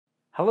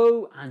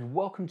Hello and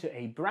welcome to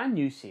a brand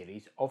new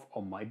series of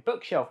On My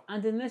Bookshelf,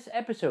 and in this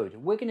episode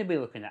we're going to be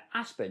looking at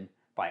Aspen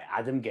by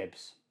Adam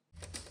Gibbs.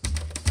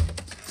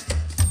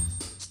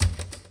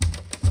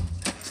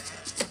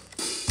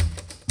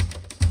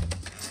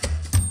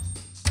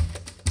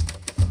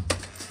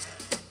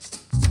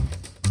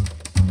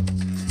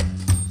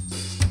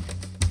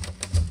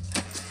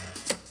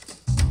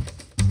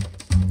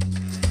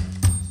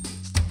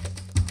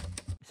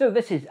 So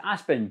this is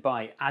Aspen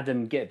by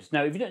Adam Gibbs.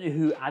 Now, if you don't know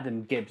who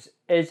Adam Gibbs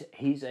is,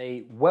 he's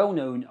a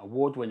well-known,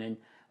 award-winning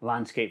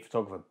landscape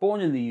photographer born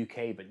in the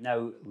UK but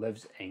now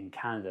lives in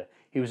Canada.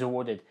 He was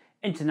awarded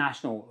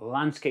International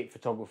Landscape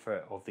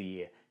Photographer of the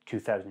Year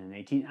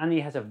 2018, and he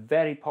has a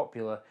very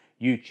popular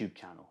YouTube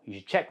channel. You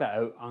should check that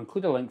out. I'll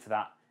include a link for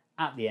that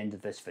at the end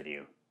of this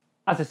video.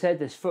 As I said,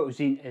 this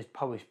Photozine is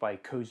published by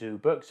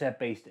Kozubooks. They're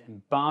based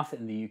in Bath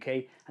in the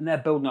UK, and they're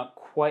building up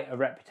quite a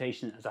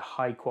reputation as a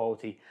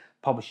high-quality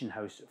publishing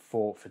house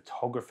for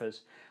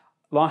photographers.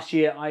 Last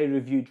year, I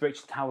reviewed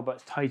Rachel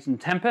Talbot's Tides and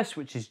Tempests,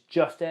 which is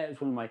just it. It's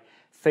one of my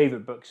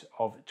favourite books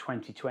of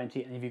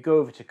 2020. And if you go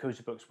over to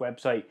Kozubooks'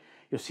 website,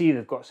 you'll see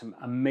they've got some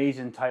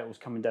amazing titles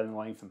coming down the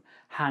line from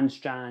Hans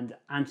Strand,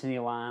 Anthony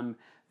Lamb,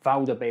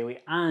 Valda Bailey,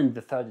 and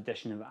the third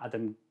edition of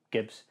Adam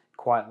Gibbs'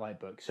 Quiet Light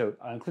book. So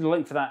I'll include a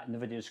link for that in the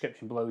video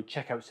description below.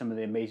 Check out some of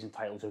the amazing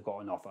titles I've got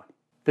on offer.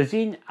 The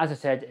zine, as I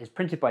said, is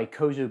printed by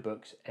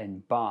Kozubooks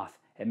in Bath.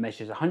 It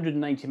measures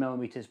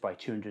 190mm by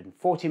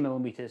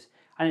 240mm,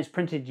 and it's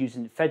printed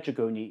using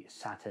Fedrigoni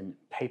satin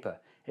paper.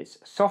 It's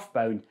soft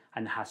bound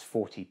and has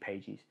 40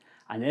 pages.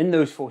 And in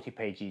those 40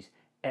 pages,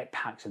 it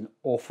packs an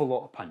awful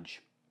lot of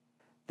punch.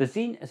 The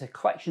zine is a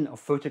collection of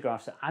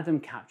photographs that Adam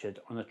captured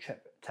on a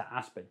trip to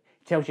Aspen.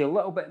 He tells you a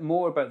little bit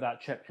more about that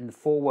trip in the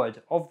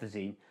foreword of the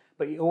zine,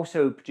 but he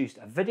also produced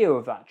a video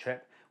of that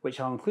trip, which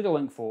I'll include a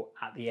link for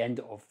at the end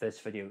of this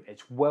video.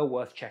 It's well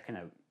worth checking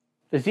out.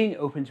 The zine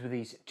opens with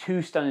these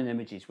two stunning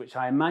images, which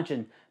I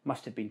imagine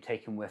must have been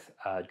taken with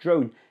a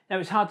drone. Now,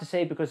 it's hard to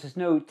say because there's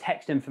no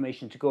text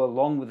information to go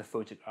along with the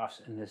photographs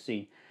in this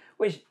zine,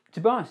 which, to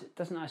be honest, it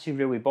doesn't actually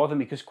really bother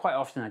me because quite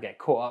often I get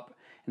caught up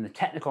in the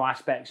technical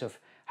aspects of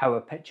how a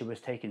picture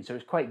was taken. So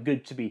it's quite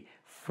good to be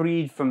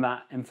freed from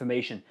that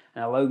information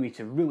and allow me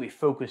to really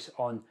focus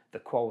on the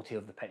quality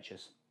of the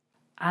pictures.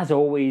 As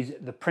always,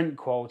 the print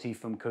quality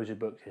from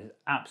Kozubooks is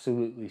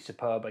absolutely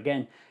superb.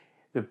 Again,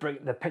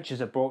 the pictures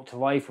are brought to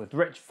life with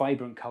rich,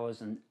 vibrant colours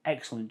and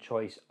excellent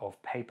choice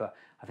of paper.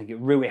 I think it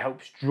really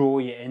helps draw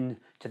you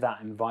into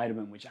that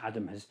environment which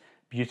Adam has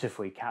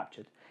beautifully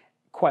captured.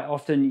 Quite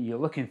often you're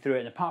looking through it,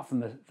 and apart from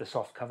the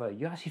soft cover,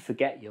 you actually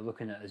forget you're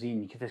looking at a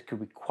zine. This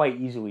could quite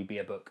easily be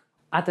a book.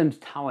 Adam's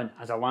talent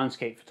as a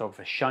landscape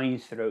photographer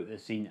shines throughout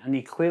this zine, and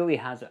he clearly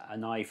has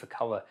an eye for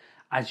colour,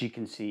 as you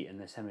can see in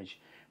this image.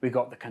 We've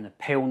got the kind of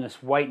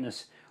paleness,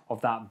 whiteness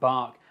of that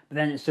bark, but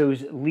then it's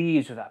those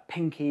leaves with that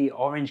pinky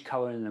orange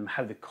colour in them,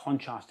 how they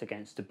contrast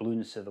against the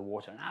blueness of the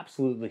water. An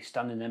absolutely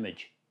stunning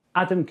image.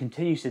 Adam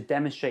continues to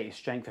demonstrate his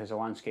strength as a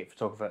landscape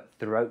photographer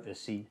throughout this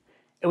scene.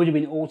 It would have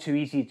been all too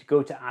easy to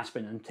go to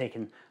Aspen and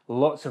taken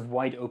lots of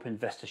wide open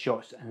vista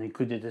shots and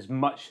included as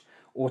much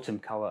autumn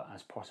colour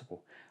as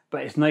possible.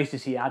 But it's nice to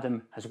see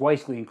Adam has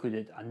wisely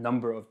included a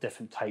number of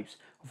different types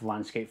of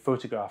landscape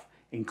photograph,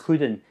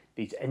 including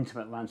these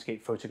intimate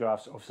landscape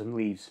photographs of some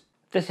leaves.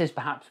 This is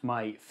perhaps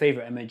my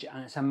favourite image,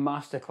 and it's a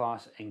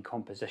masterclass in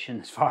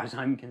composition as far as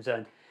I'm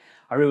concerned.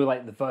 I really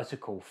like the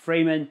vertical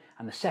framing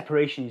and the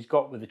separation he's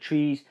got with the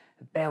trees.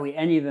 Barely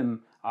any of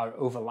them are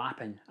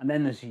overlapping. And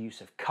then there's the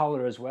use of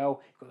colour as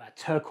well. You've got that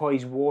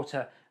turquoise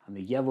water and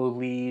the yellow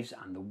leaves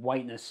and the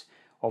whiteness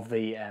of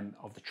the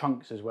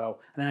trunks as well.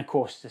 And then of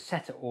course, to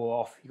set it all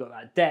off, you've got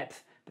that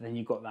depth, but then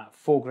you've got that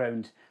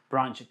foreground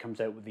branch that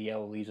comes out with the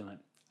yellow leaves on it.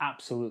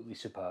 Absolutely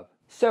superb.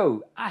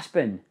 So,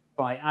 Aspen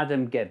by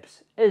Adam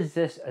Gibbs. Is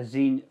this a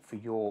zine for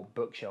your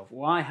bookshelf?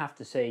 Well, I have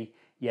to say,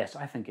 yes,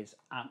 I think it's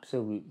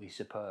absolutely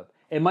superb.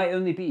 It might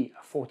only be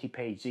a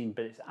 40-page zine,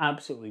 but it's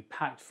absolutely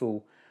packed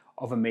full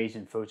of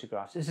amazing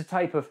photographs. It's a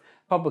type of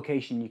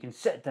publication you can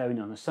sit down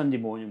on a Sunday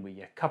morning with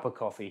your cup of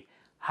coffee,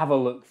 have a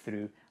look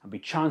through, and be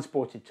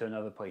transported to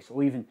another place,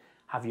 or even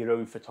have your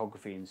own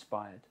photography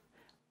inspired.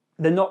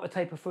 They're not the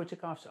type of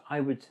photographs I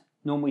would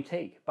normally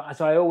take, but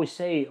as I always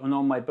say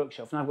on My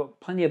Bookshelf, and I've got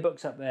plenty of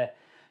books up there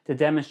to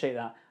demonstrate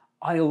that,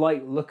 I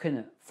like looking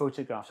at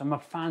photographs. I'm a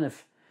fan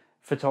of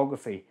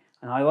photography,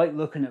 and I like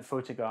looking at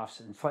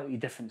photographs in slightly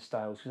different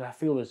styles because I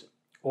feel there's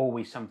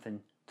always something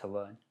to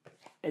learn.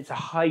 It's a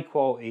high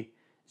quality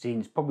zine.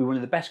 It's probably one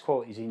of the best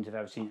quality zines I've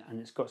ever seen, and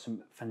it's got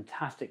some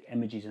fantastic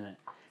images in it.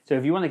 So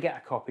if you want to get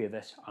a copy of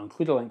this, I'll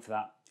include a link for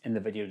that in the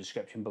video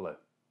description below.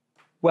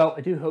 Well, I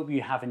do hope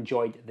you have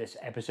enjoyed this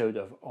episode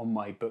of On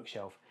My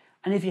Bookshelf.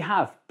 And if you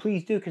have,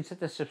 please do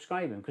consider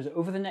subscribing, because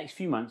over the next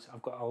few months,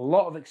 I've got a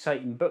lot of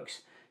exciting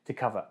books to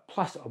cover.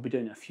 Plus, I'll be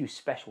doing a few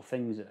special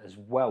things as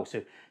well.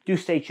 So do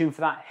stay tuned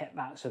for that. Hit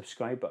that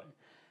subscribe button.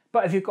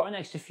 But if you've got an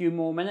extra few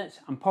more minutes,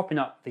 I'm popping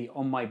up the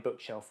On My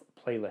Bookshelf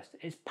playlist.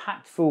 It's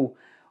packed full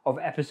of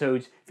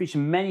episodes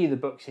featuring many of the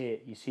books here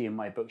you see in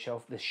my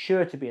bookshelf. There's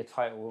sure to be a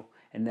title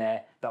in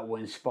there that will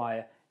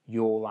inspire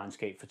your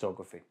landscape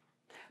photography.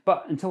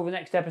 But until the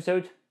next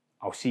episode,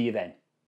 I'll see you then.